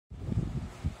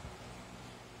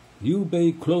Liu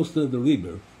Bei crossed the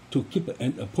river to keep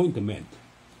an appointment.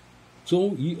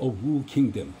 Zhou Yu of Wu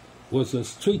Kingdom was a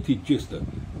strategist,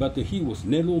 but he was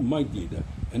narrow-minded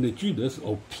and jealous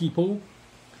of people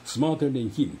smarter than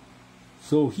him.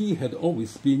 So he had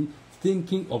always been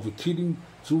thinking of killing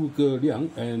Zhuge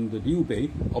Liang and Liu Bei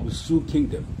of Shu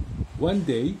Kingdom. One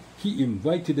day he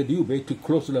invited Liu Bei to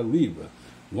cross the river,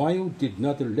 while did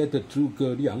not let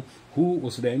Zhuge Liang, who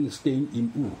was then staying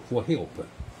in Wu for help,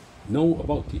 know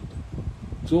about it.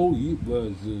 Zhou Yu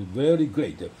was very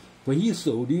great. When he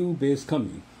saw Liu Bei's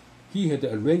coming, he had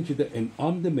arranged an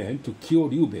armed man to kill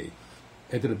Liu Bei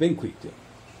at the banquet,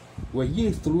 where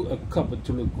he threw a cup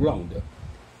to the ground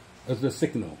as a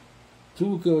signal.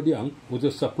 Zhuge Liang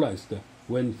was surprised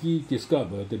when he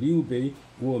discovered Liu Bei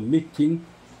was meeting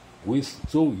with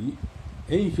Zhou Yu.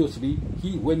 Anxiously,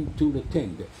 he went to the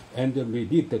tent and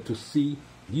relieved to see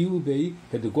Liu Bei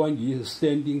had Guan Yu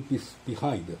standing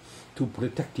behind to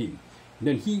protect him.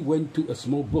 Then he went to a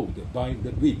small boat by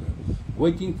the river,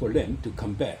 waiting for them to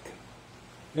come back.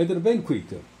 At the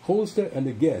banquet, host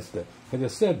and guest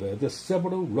had served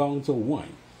several rounds of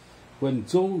wine. When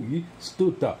Zhou Yu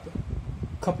stood up,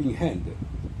 cup in hand,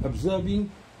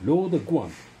 observing Lord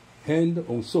Guan, hand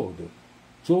on sword,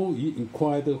 Zhou Yu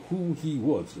inquired who he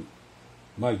was.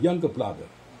 "My younger brother,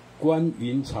 Guan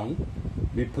Yunchang,"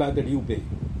 replied Liu Bei.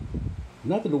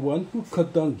 "Not the one who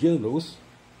cut down generals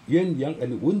Yuan Yang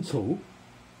and Wen Chou?"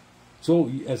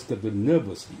 Zhou Yu asked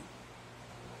nervously.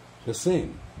 "The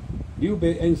same," Liu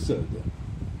Bei answered.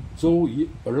 Zhou Yu,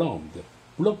 alarmed,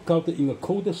 broke out in a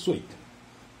cold sweat.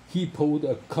 He poured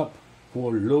a cup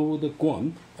for Lord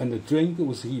Guan and drank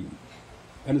with him,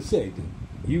 and said,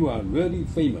 "You are really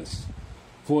famous,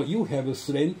 for you have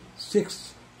slain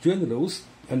 6 generals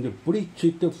and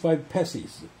breached 5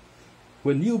 passes."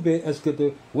 When Liu Bei asked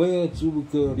where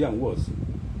Zhuge Liang was,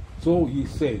 Zhou Yu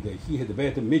said he had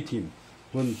better meet him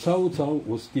when Cao Cao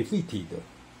was defeated.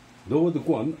 Lord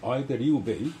Guan eyed Liu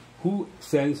Bei, who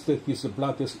sensed his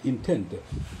brother's intent,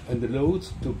 and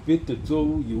rose to bid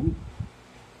Zhou Yu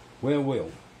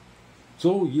farewell.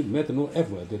 Zhou Yu made no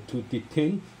effort to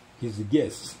detain his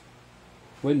guests.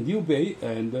 When Liu Bei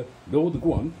and Lord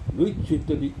Guan reached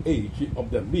the edge of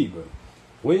the river,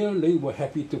 where they were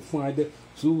happy to find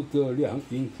Zhuge Liang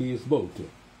in his boat,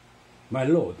 "My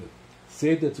lord,"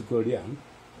 said Zhuge Liang,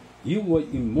 "you were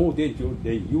in more danger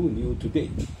than you knew today.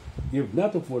 If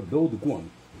not for Lord Guan,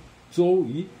 Zhou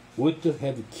Yu would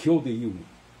have killed you."